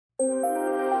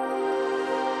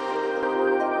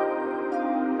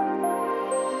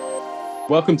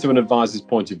Welcome to An Advisor's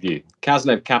Point of View,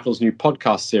 Cazenove Capital's new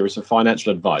podcast series for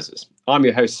financial advisors. I'm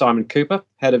your host, Simon Cooper,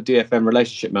 Head of DFM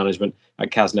Relationship Management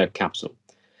at Cazenove Capital.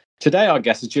 Today, our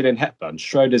guest is Gillian Hepburn,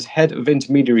 Schroders Head of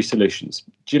Intermediary Solutions.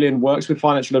 Gillian works with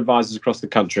financial advisors across the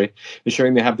country,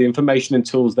 ensuring they have the information and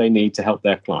tools they need to help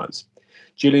their clients.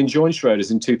 Gillian joined Schroders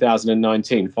in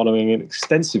 2019, following an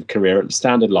extensive career at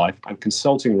Standard Life and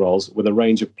consulting roles with a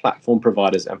range of platform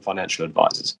providers and financial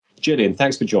advisors. Gillian,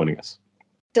 thanks for joining us.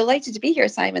 Delighted to be here,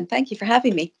 Simon. Thank you for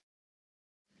having me.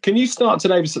 Can you start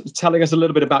today with telling us a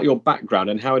little bit about your background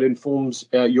and how it informs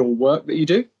your work that you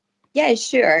do? Yeah,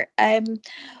 sure.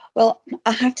 Well,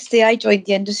 I have to say I joined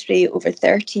the industry over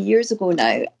 30 years ago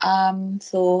now.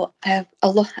 So I have a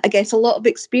lot of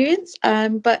experience.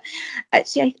 But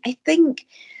actually, I think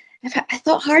I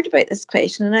thought hard about this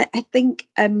question, and I think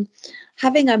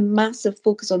having a massive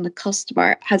focus on the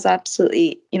customer has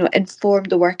absolutely, informed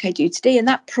the work I do today. And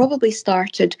that probably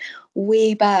started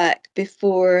way back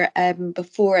before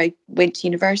I went to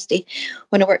university,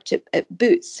 when I worked at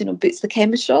Boots, Boots the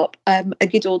chemist shop, a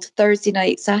good old Thursday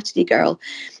night, Saturday girl.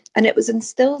 And it was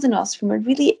instilled in us from a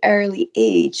really early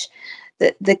age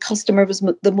that the customer was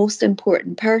the most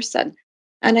important person.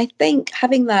 And I think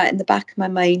having that in the back of my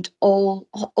mind all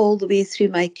the way through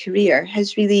my career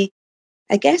has really,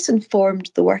 I guess,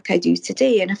 informed the work I do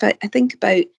today. And if I think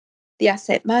about the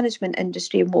asset management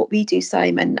industry and what we do,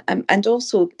 Simon, and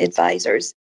also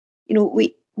advisors,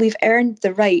 we've earned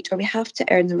the right, or we have to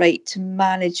earn the right, to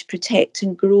manage, protect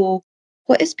and grow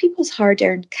what is people's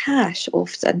hard-earned cash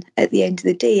often at the end of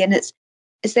the day. And it's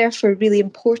therefore really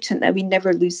important that we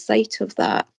never lose sight of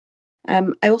that.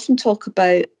 I often talk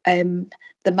about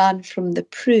the man from the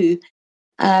Prue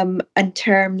in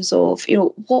terms of,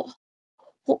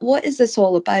 what is this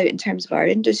all about in terms of our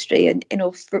industry? And,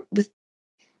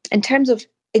 in terms of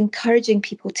encouraging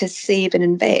people to save and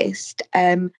invest,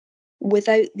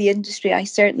 without the industry, I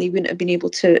certainly wouldn't have been able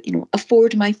to,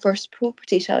 afford my first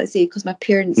property, shall I say, because my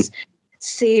parents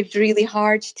saved really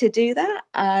hard to do that.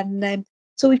 And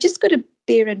so we've just got to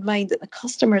bear in mind that the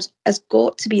customer has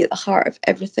got to be at the heart of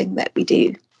everything that we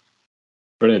do.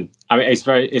 Brilliant. I mean,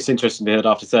 it's interesting to hear that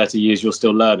after 30 years you're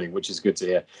still learning, which is good to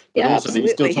hear. But also absolutely. that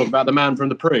you still talk about the man from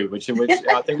the Prue, which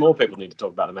I think more people need to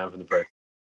talk about the man from the Prue.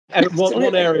 And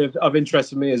one area of interest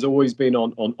for me has always been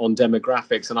on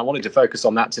demographics, and I wanted to focus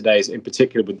on that today, in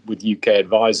particular with UK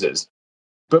advisors.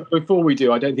 But before we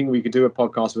do, I don't think we could do a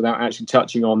podcast without actually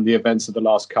touching on the events of the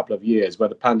last couple of years, where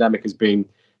the pandemic has been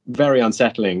very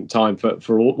unsettling time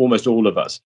for almost all of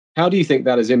us. How do you think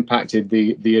that has impacted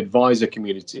the advisor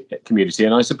community?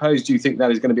 And I suppose, do you think that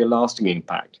is going to be a lasting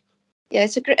impact? Yeah,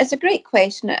 it's a great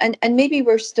question, and maybe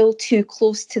we're still too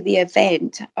close to the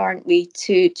event, aren't we,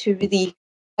 to really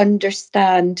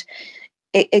understand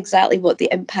exactly what the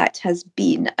impact has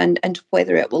been and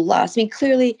whether it will last. I mean,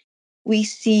 clearly we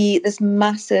see this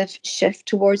massive shift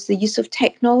towards the use of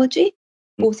technology,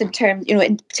 both in terms,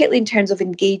 particularly in terms of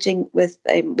engaging with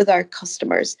our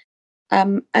customers.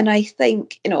 And I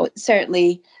think,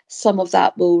 certainly some of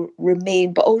that will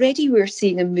remain, but already we're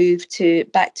seeing a move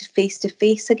back to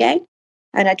face-to-face again.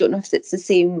 And I don't know if it's the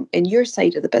same in your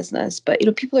side of the business, but,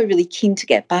 people are really keen to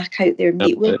get back out there and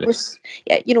meet.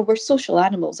 We're social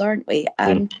animals, aren't we?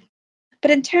 But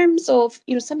in terms of,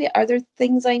 some of the other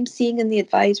things I'm seeing in the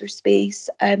advisor space,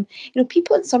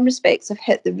 people in some respects have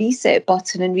hit the reset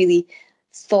button and really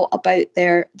thought about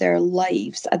their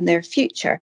lives and their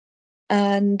future.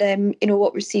 And,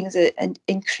 what we're seeing is an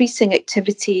increasing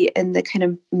activity in the kind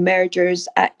of mergers,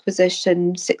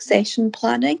 acquisition, succession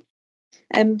planning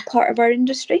part of our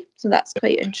industry. So that's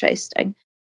quite interesting.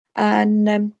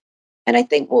 And I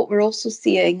think what we're also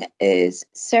seeing is,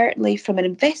 certainly from an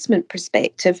investment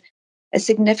perspective, a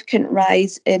significant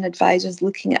rise in advisors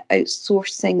looking at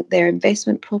outsourcing their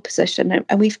investment proposition.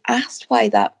 And we've asked why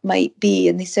that might be.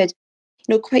 And they said,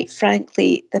 quite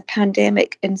frankly, the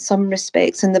pandemic in some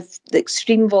respects and the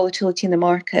extreme volatility in the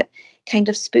market kind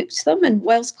of spooked them. And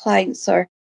whilst clients are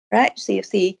actually,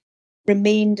 if they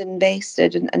remained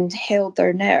invested and held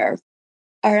their nerve,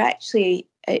 are actually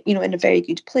in a very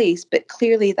good place. But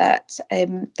clearly that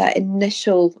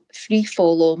initial free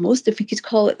fall, almost, if we could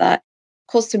call it that,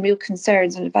 caused some real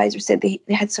concerns. And advisors said they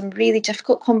had some really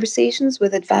difficult conversations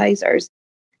with advisors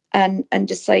and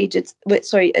decided,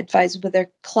 advisors with their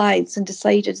clients, and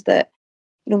decided that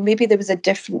maybe there was a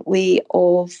different way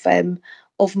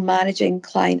of managing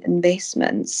client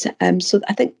investments. So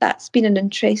I think that's been an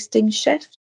interesting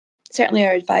shift. Certainly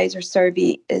our advisor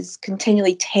survey is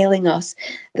continually telling us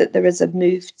that there is a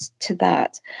move to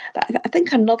that. But I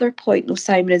think another point,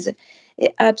 Simon, is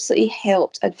it absolutely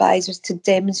helped advisors to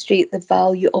demonstrate the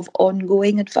value of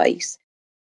ongoing advice.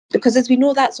 Because as we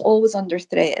know, that's always under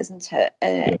threat, isn't it?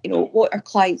 What are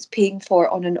clients paying for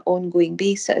on an ongoing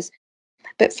basis?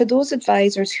 But for those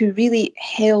advisors who really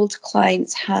held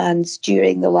clients' hands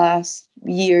during the last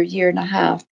year and a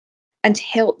half, and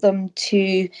helped them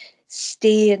to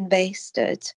stay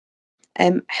invested,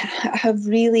 have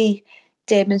really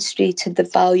demonstrated the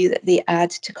value that they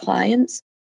add to clients.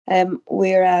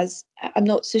 Whereas I'm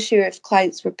not so sure if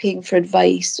clients were paying for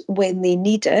advice when they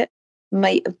need it,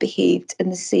 might have behaved in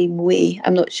the same way.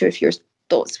 I'm not sure if your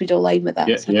thoughts would align with that.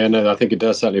 No, I think it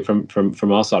does, certainly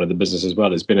from our side of the business as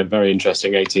well. It's been a very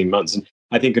interesting 18 months. And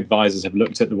I think advisors have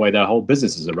looked at the way their whole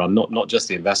businesses are run, not just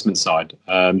the investment side.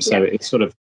 It's sort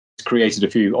of created a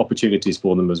few opportunities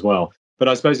for them as well. But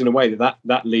I suppose in a way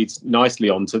that leads nicely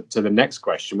on to the next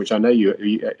question, which I know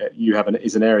you have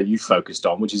is an area you focused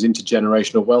on, which is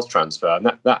intergenerational wealth transfer.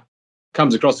 And that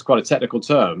comes across as quite a technical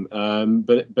term,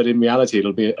 but in reality,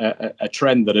 it'll be a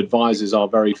trend that advisors are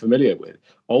very familiar with.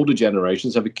 Older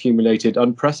generations have accumulated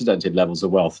unprecedented levels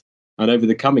of wealth. And over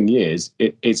the coming years,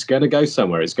 it's going to go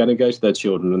somewhere. It's going to go to their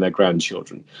children and their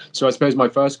grandchildren. So I suppose my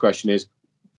first question is,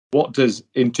 what does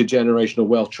intergenerational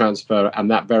wealth transfer and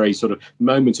that very sort of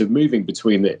moment of moving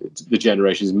between the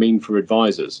generations mean for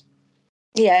advisors?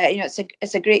 Yeah,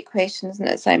 it's a great question, isn't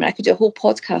it, Simon? I could do a whole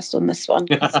podcast on this one.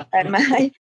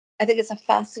 I think it's a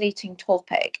fascinating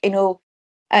topic,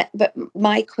 but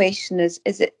my question is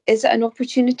it an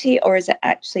opportunity or is it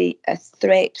actually a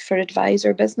threat for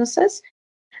advisor businesses?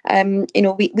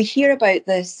 We hear about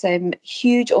this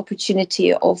huge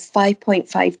opportunity of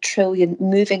 5.5 trillion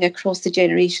moving across the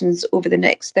generations over the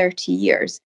next 30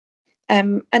 years.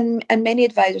 And many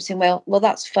advisors saying, well,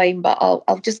 that's fine, but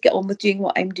I'll just get on with doing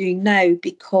what I'm doing now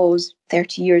because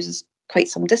 30 years is quite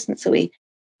some distance away.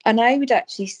 And I would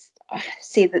actually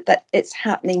say that it's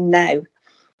happening now.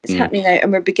 It's happening now,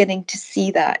 and we're beginning to see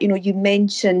that. You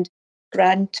mentioned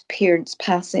grandparents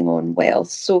passing on wealth.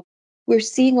 So we're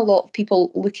seeing a lot of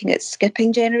people looking at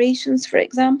skipping generations, for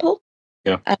example.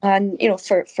 Yeah. And,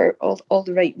 for all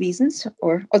the right reasons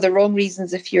or the wrong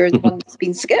reasons if you're the one that's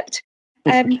been skipped.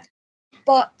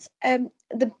 But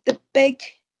the big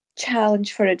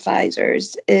challenge for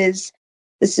advisors is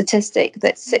the statistic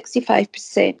that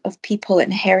 65% of people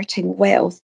inheriting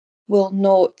wealth will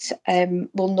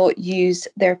not use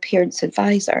their parents'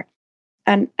 advisor.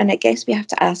 And I guess we have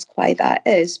to ask why that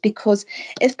is, because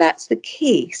if that's the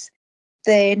case,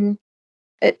 then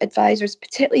advisors,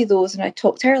 particularly those, and I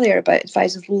talked earlier about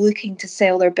advisors looking to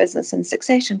sell their business and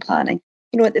succession planning,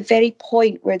 at the very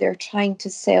point where they're trying to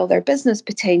sell their business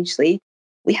potentially,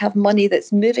 we have money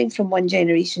that's moving from one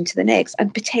generation to the next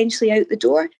and potentially out the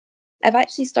door. I've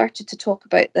actually started to talk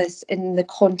about this in the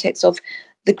context of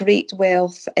the great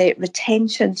wealth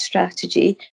retention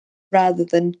strategy rather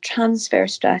than transfer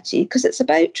strategy, because it's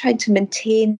about trying to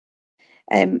maintain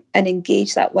and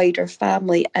engage that wider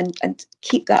family and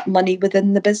keep that money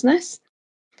within the business.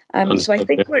 So I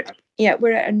think we're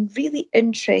at a really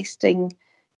interesting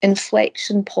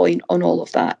inflection point on all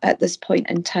of that at this point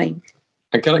in time.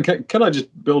 And can I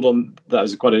just build on that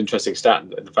as quite an interesting stat,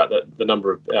 the fact that the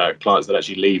number of clients that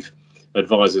actually leave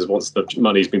advisors once the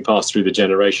money's been passed through the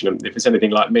generation, and if it's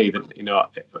anything like me,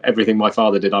 that everything my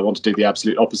father did, I want to do the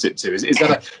absolute opposite to. Is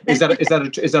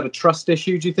that a trust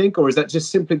issue, do you think, or is that just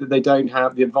simply that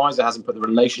the advisor hasn't put the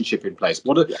relationship in place?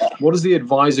 What has the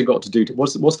advisor got to do?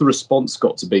 What's the response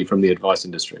got to be from the advice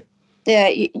industry? Yeah,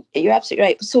 you're absolutely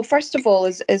right. So first of all,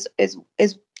 is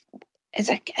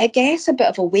I guess a bit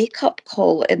of a wake up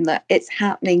call in that it's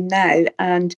happening now,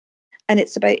 and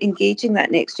it's about engaging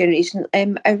that next generation.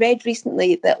 I read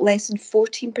recently that less than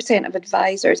 14% of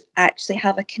advisors actually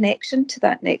have a connection to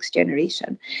that next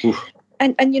generation. Oof.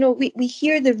 And we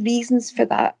hear the reasons for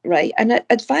that, right? And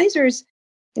advisors,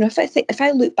 if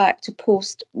I look back to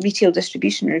post retail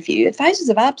distribution review, advisors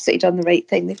have absolutely done the right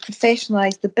thing. They've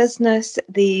professionalised the business.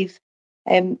 They've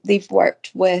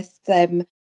worked with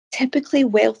typically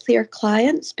wealthier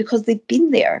clients because they've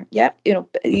been there. Yeah,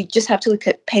 you just have to look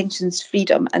at pensions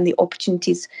freedom and the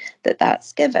opportunities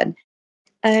that's given.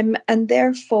 And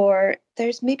therefore,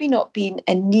 there's maybe not been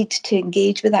a need to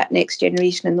engage with that next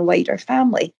generation in the wider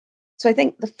family. So I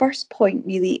think the first point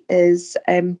really is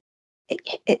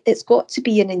it's got to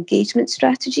be an engagement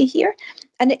strategy here.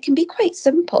 And it can be quite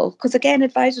simple because, again,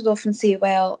 advisors often say,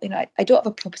 well, I don't have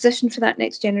a proposition for that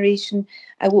next generation.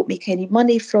 I won't make any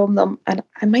money from them. And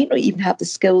I might not even have the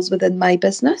skills within my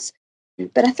business.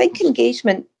 But I think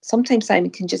engagement sometimes, Simon,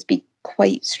 can just be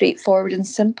quite straightforward and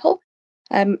simple.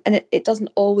 And it doesn't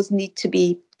always need to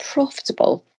be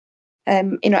profitable.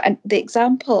 And the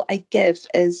example I give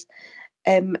is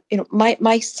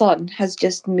my son has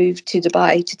just moved to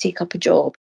Dubai to take up a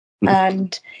job,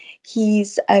 and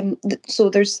he's I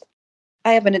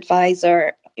have an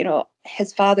advisor.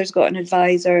 His father's got an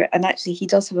advisor, and actually he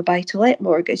does have a buy-to-let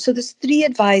mortgage. So there's 3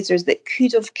 advisors that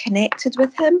could have connected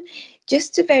with him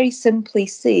just to very simply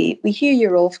say, we hear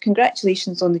you're off,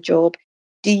 congratulations on the job.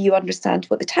 Do you understand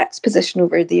what the tax position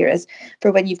over there is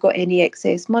for when you've got any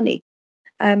excess money?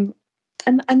 And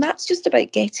that's just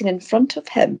about getting in front of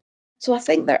him. So I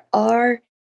think there are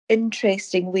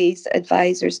interesting ways that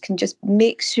advisors can just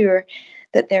make sure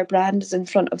that their brand is in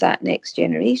front of that next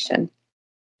generation.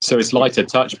 So it's lighter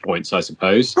touch points, I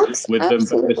suppose, with them,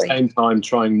 but at the same time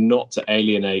trying not to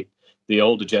alienate the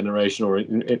older generation, or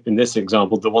in this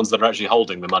example, the ones that are actually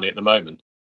holding the money at the moment.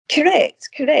 Correct.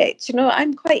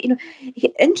 I'm quite,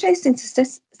 interesting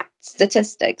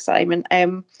statistics, Simon,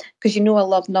 because I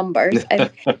love numbers.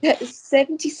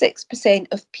 76%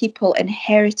 of people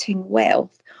inheriting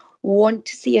wealth want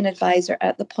to see an advisor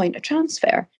at the point of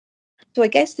transfer. So I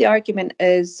guess the argument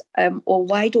is,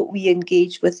 why don't we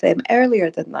engage with them earlier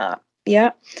than that?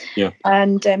 Yeah.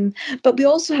 And but we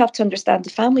also have to understand the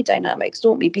family dynamics,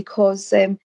 don't we? Because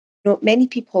many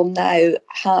people now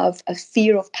have a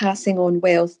fear of passing on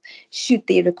wealth should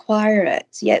they require it.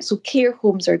 Yeah. So care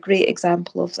homes are a great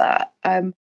example of that.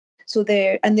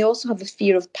 They also have a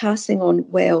fear of passing on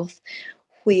wealth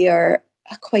where,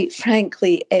 quite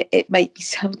frankly, it might be,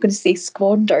 I'm going to say,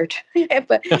 squandered.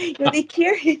 But they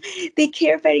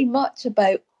care very much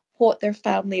about what their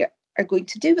family are going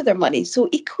to do with their money. So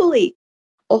equally,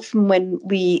 often when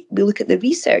we look at the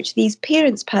research, these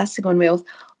parents passing on wealth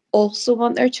also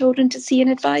want their children to see an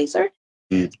advisor.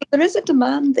 So there is a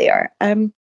demand there.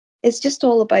 It's just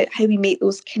all about how we make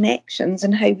those connections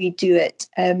and how we do it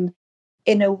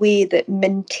in a way that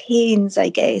maintains, I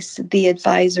guess, the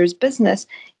advisor's business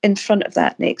in front of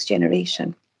that next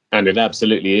generation. And it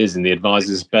absolutely is in the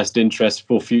advisor's best interest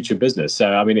for future business.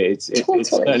 So, I mean, it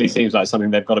certainly seems like something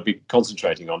they've got to be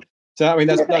concentrating on. So, I mean,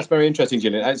 that's very interesting,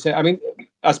 Gillian. So, I mean,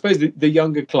 I suppose the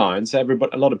younger clients, a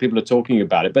lot of people are talking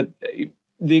about it, but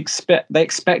they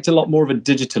expect a lot more of a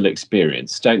digital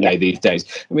experience, don't they, these days?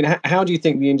 I mean, how do you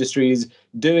think the industry is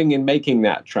doing in making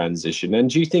that transition? And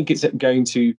do you think it's going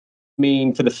to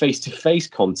mean for the face-to-face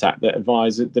contact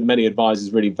that many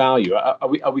advisors really value? Are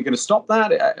we going to stop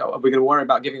that? Are we going to worry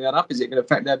about giving that up? Is it going to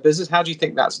affect their business? How do you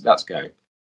think that's going?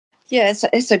 Yeah,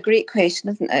 it's a great question,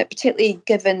 isn't it? Particularly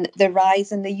given the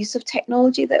rise in the use of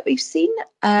technology that we've seen.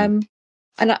 And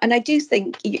I do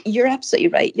think you're absolutely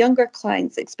right. Younger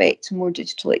clients expect a more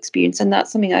digital experience, and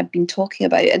that's something I've been talking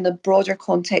about in the broader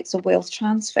context of wealth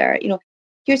transfer.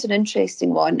 Here's an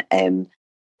interesting one.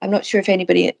 I'm not sure if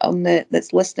anybody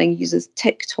that's listening uses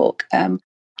TikTok.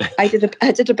 I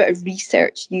did a bit of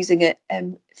research using it a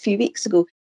few weeks ago.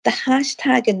 The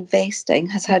hashtag investing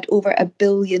has had over 1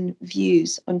 billion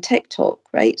views on TikTok,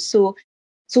 right? So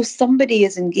somebody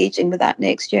is engaging with that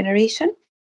next generation,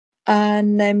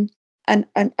 and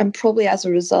probably as a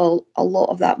result, a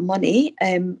lot of that money,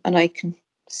 and I can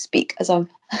speak as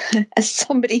as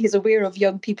somebody who's aware of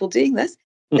young people doing this,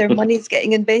 their money's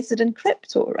getting invested in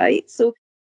crypto, right? So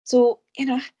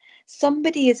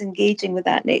somebody is engaging with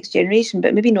that next generation,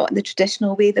 but maybe not in the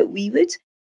traditional way that we would.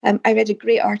 I read a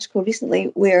great article recently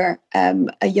where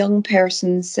a young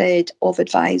person said of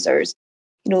advisors,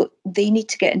 they need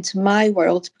to get into my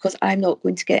world because I'm not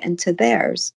going to get into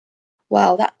theirs.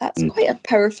 Wow, that's quite a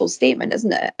powerful statement,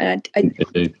 isn't it? And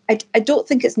I don't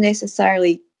think it's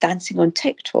necessarily dancing on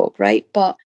TikTok, right?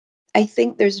 But I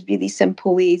think there's really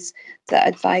simple ways that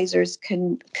advisors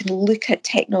can look at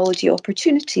technology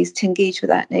opportunities to engage with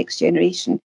that next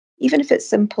generation, even if it's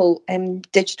simple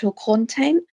digital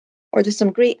content, or there's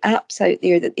some great apps out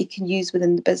there that they can use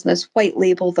within the business, white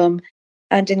label them,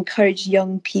 and encourage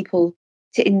young people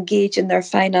to engage in their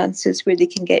finances, where they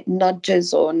can get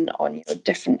nudges on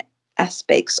different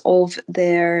aspects of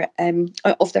their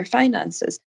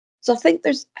finances. So I think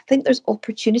there's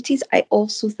opportunities. I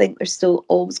also think there's still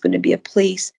always going to be a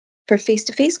place for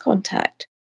face-to-face contact.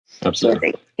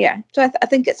 Absolutely. So I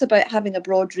think it's about having a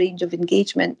broad range of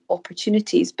engagement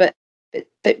opportunities, but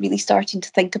really starting to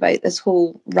think about this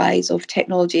whole rise of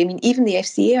technology. I mean, even the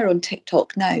FCA are on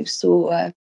TikTok now.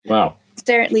 So wow,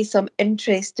 certainly some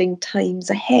interesting times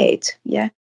ahead. Yeah.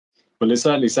 Well, it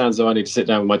certainly sounds like I need to sit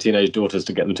down with my teenage daughters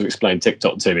to get them to explain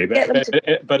TikTok to me.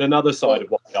 But another side of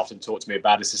what they often talk to me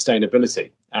about is sustainability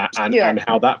and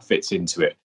how that fits into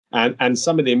it. And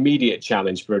some of the immediate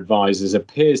challenge for advisors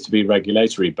appears to be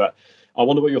regulatory. But I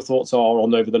wonder what your thoughts are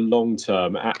on over the long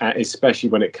term, especially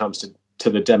when it comes to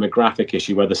the demographic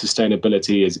issue, whether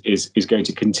sustainability is going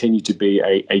to continue to be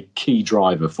a key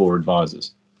driver for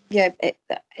advisors. Yeah,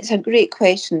 it's a great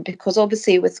question, because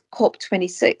obviously with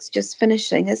COP26 just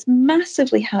finishing, it's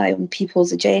massively high on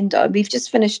people's agenda. We've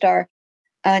just finished our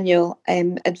annual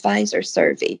advisor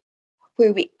survey,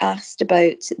 where we asked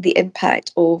about the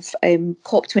impact of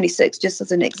COP26, just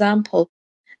as an example.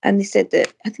 And they said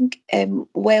that I think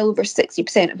well over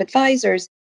 60% of advisors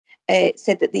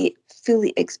said that they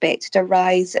fully expected a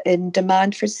rise in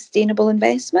demand for sustainable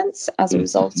investments as a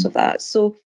result of that.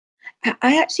 So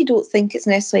I actually don't think it's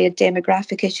necessarily a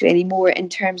demographic issue anymore, in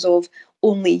terms of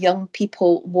only young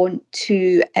people want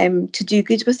to do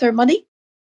good with their money.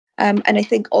 And I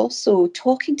think also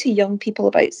talking to young people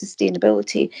about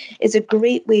sustainability is a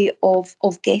great way of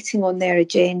getting on their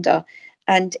agenda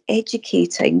and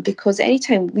educating, because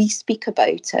anytime we speak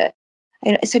about it,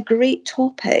 it's a great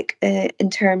topic in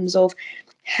terms of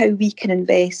how we can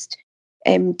invest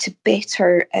to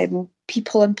better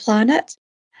people and planet.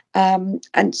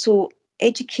 And so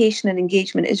education and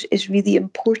engagement is really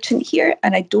important here.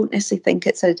 And I don't necessarily think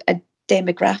it's a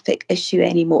demographic issue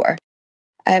anymore.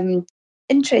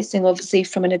 Interesting, obviously,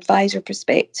 from an advisor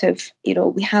perspective,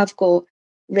 we have got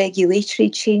regulatory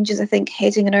changes, I think,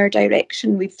 heading in our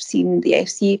direction. We've seen the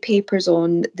FCA papers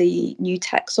on the new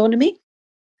taxonomy,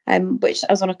 which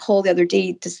I was on a call the other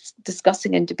day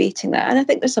discussing and debating that. And I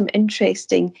think there's some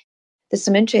interesting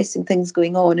things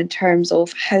going on in terms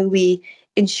of how we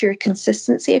ensure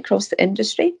consistency across the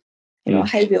industry.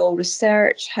 How we all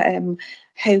research,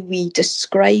 how we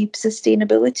describe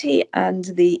sustainability, and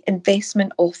the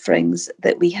investment offerings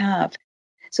that we have.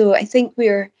 So I think do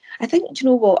you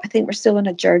know what? I think we're still on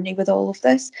a journey with all of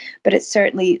this, but it's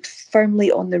certainly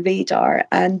firmly on the radar.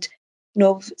 And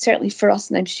certainly for us,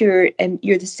 and I'm sure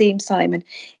you're the same, Simon,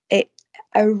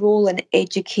 our role in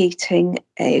educating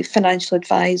financial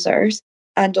advisors,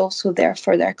 and also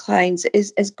therefore their clients,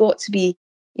 is got to be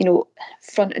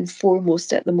front and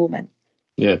foremost at the moment.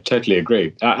 Yeah, totally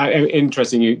agree.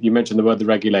 Interesting. You mentioned the word the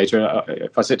regulator.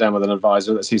 If I sit down with an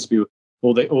advisor, that seems to be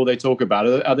all they talk about.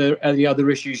 Are there any other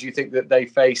issues you think that they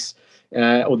face,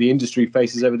 or the industry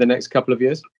faces, over the next couple of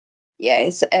years?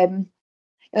 Yes,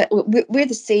 we're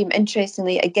the same.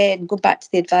 Interestingly, again, go back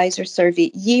to the advisor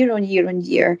survey. Year on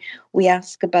year, we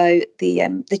ask about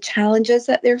the challenges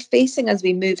that they're facing as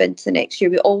we move into the next year.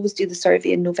 We always do the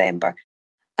survey in November,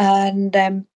 and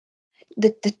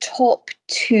the top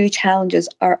two challenges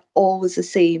are always the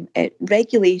same: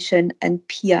 regulation and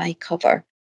PI cover.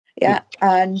 Yeah,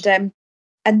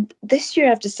 and this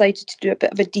year I've decided to do a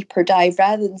bit of a deeper dive,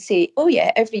 rather than say, oh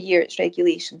yeah, every year it's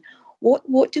regulation.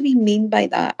 What do we mean by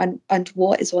that, and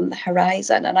what is on the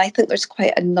horizon? And I think there's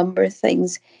quite a number of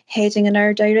things heading in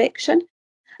our direction.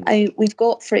 We've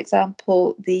got, for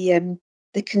example, the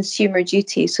consumer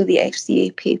duty, so the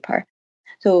FCA paper,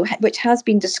 so which has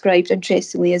been described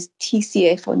interestingly as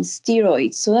TCF on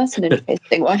steroids. So that's an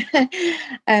interesting one.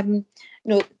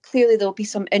 Clearly there'll be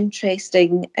some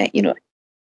interesting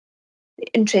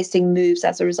moves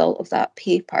as a result of that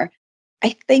paper.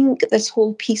 I think this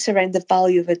whole piece around the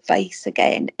value of advice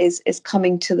again is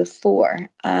coming to the fore,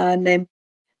 and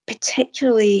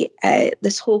particularly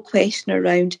this whole question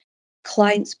around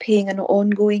clients paying an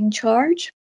ongoing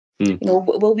charge.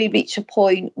 Will we reach a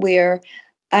point where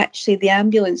actually the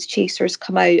ambulance chasers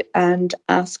come out and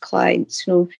ask clients,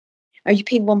 are you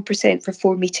paying 1% for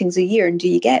 4 meetings a year, and do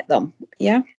you get them?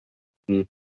 Yeah.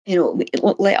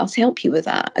 Let us help you with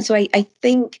that. So I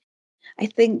think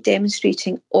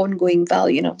demonstrating ongoing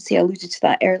value, and obviously I alluded to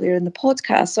that earlier in the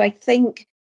podcast. So I think,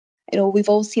 we've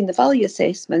all seen the value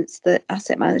assessments that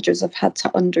asset managers have had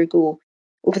to undergo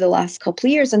over the last couple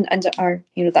of years, and are,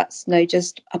 that's now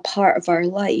just a part of our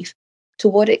life. To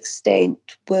what extent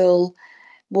will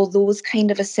those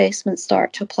kind of assessments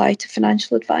start to apply to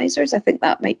financial advisors? I think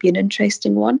that might be an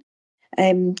interesting one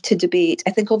to debate.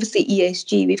 I think obviously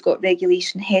ESG, we've got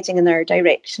regulation heading in our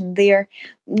direction there,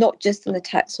 not just in the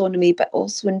taxonomy, but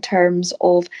also in terms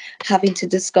of having to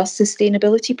discuss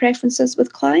sustainability preferences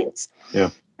with clients. Yeah.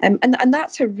 And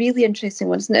that's a really interesting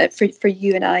one, isn't it, for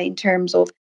you and I, in terms of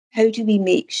how do we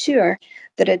make sure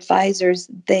that advisors,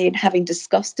 then having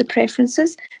discussed the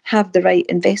preferences, have the right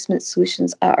investment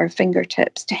solutions at our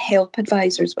fingertips to help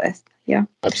advisors with. Yeah.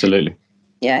 Absolutely.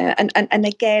 Yeah, and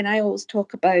again, I always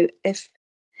talk about if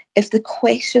the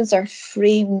questions are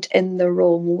framed in the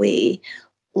wrong way,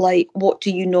 like what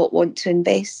do you not want to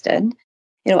invest in,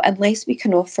 unless we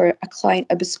can offer a client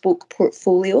a bespoke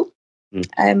portfolio,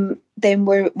 then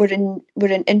we're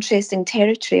in interesting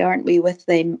territory, aren't we, with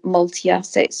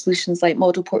multi-asset solutions like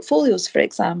model portfolios, for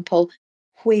example,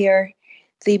 where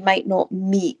they might not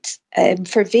meet,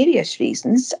 for various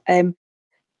reasons,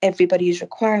 everybody's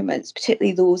requirements,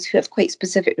 particularly those who have quite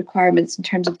specific requirements in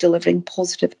terms of delivering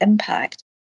positive impact.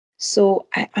 So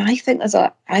I think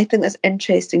there's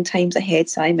interesting times ahead,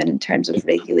 Simon, in terms of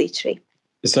regulatory.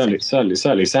 It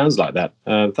certainly sounds like that.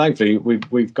 Thankfully,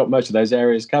 we've got most of those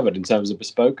areas covered in terms of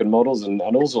bespoke and models and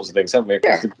all sorts of things, haven't we?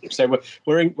 Sure. So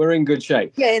we're in good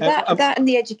shape. Yeah, that and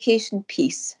the education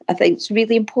piece, I think, is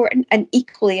really important. And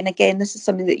equally, and again, this is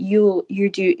something that you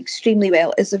do extremely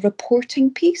well, is the reporting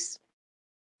piece.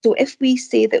 So if we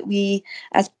say that we,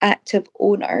 as active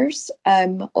owners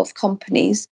of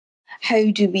companies,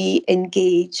 how do we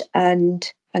engage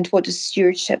and what does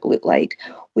stewardship look like?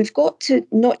 We've got to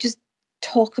not just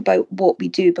talk about what we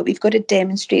do, but we've got to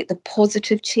demonstrate the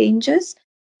positive changes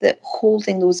that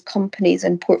holding those companies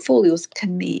and portfolios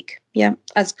can make. Yeah,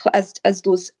 as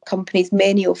those companies,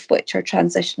 many of which are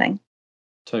transitioning.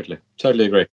 Totally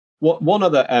agree. One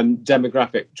other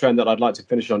demographic trend that I'd like to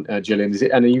finish on, Gillian, is,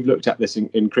 and you've looked at this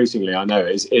increasingly, I know,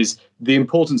 is the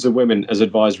importance of women as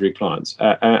advisory clients.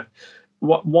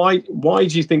 Why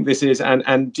do you think this is,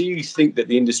 and do you think that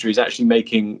the industry is actually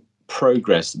making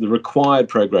progress, the required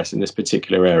progress in this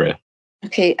particular area?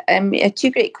 Okay,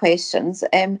 two great questions.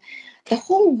 The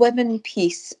whole women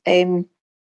piece kind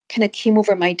of came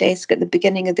over my desk at the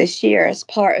beginning of this year as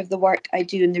part of the work I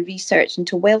do in the research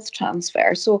into wealth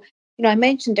transfer. So, I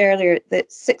mentioned earlier that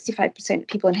 65% of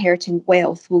people inheriting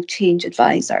wealth will change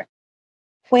advisor.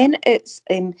 When it's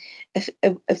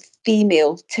a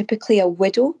female, typically a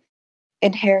widow,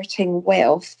 inheriting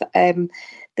wealth, then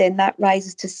that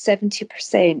rises to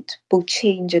 70% will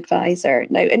change advisor.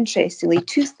 Now, interestingly,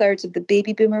 2/3 of the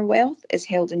baby boomer wealth is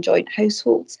held in joint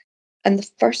households. And the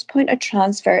first point of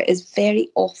transfer is very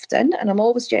often, and I'm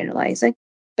always generalising,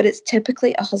 but it's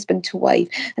typically a husband to wife.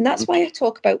 And that's why I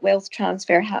talk about wealth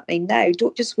transfer happening now.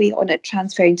 Don't just wait on it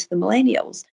transferring to the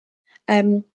millennials.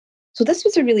 So this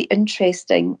was a really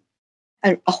interesting,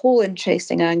 a whole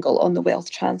interesting angle on the wealth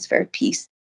transfer piece.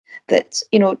 That,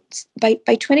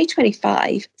 by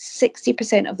 2025,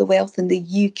 60% of the wealth in the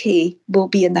UK will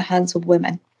be in the hands of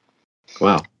women.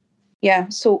 Wow. Yeah.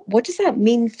 So what does that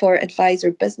mean for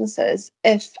advisor businesses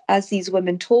if, as these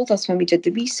women told us when we did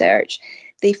the research,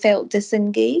 they felt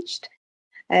disengaged?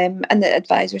 And the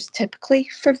advisors typically,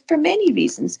 for many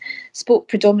reasons, spoke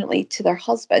predominantly to their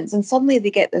husbands, and suddenly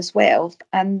they get this wealth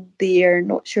and they're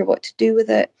not sure what to do with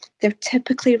it. They're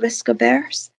typically risk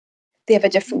averse. They have a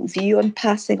different view on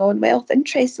passing on wealth.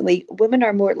 Interestingly, women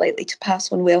are more likely to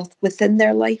pass on wealth within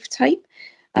their lifetime,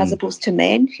 as opposed to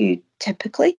men who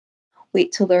typically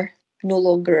wait till they're no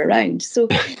longer around. So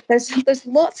there's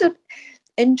lots of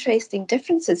interesting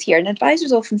differences here. And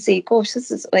advisors often say, gosh,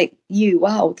 this is like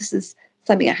wow, this is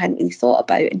something I hadn't really thought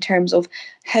about in terms of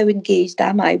how engaged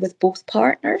am I with both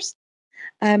partners?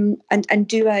 And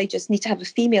do I just need to have a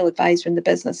female advisor in the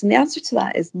business? And the answer to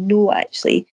that is no,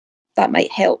 actually. That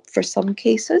might help for some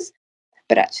cases,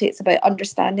 but actually it's about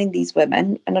understanding these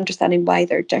women and understanding why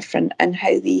they're different and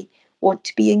how they want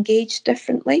to be engaged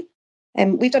differently.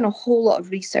 We've done a whole lot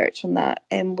of research on that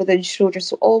within Schroders,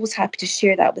 so always happy to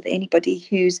share that with anybody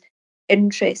who's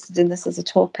interested in this as a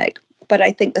topic. But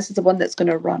I think this is the one that's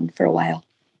going to run for a while.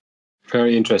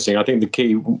 Very interesting. I think the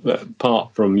key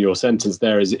part from your sentence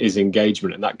there is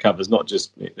engagement, and that covers not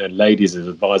just ladies as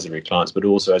advisory clients, but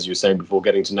also, as you were saying before,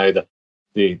 getting to know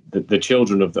the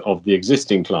children of the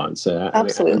existing clients.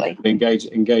 Absolutely.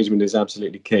 Engagement is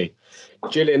absolutely key.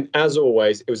 Gillian, as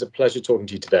always, it was a pleasure talking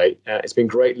to you today. It's been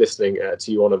great listening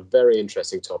to you on a very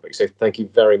interesting topic. So thank you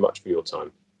very much for your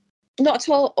time. Not at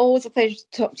all. Always a pleasure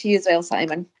to talk to you as well,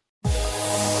 Simon.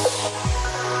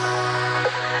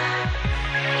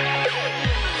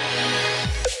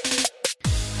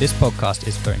 This podcast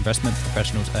is for investment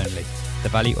professionals only. The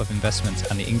value of investments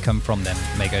and the income from them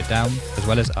may go down as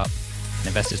well as up.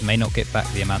 Investors may not get back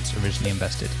the amounts originally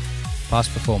invested.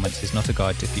 Past performance is not a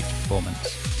guide to future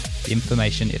performance. The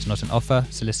information is not an offer,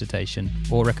 solicitation,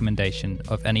 or recommendation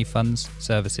of any funds,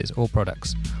 services, or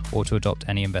products, or to adopt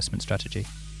any investment strategy.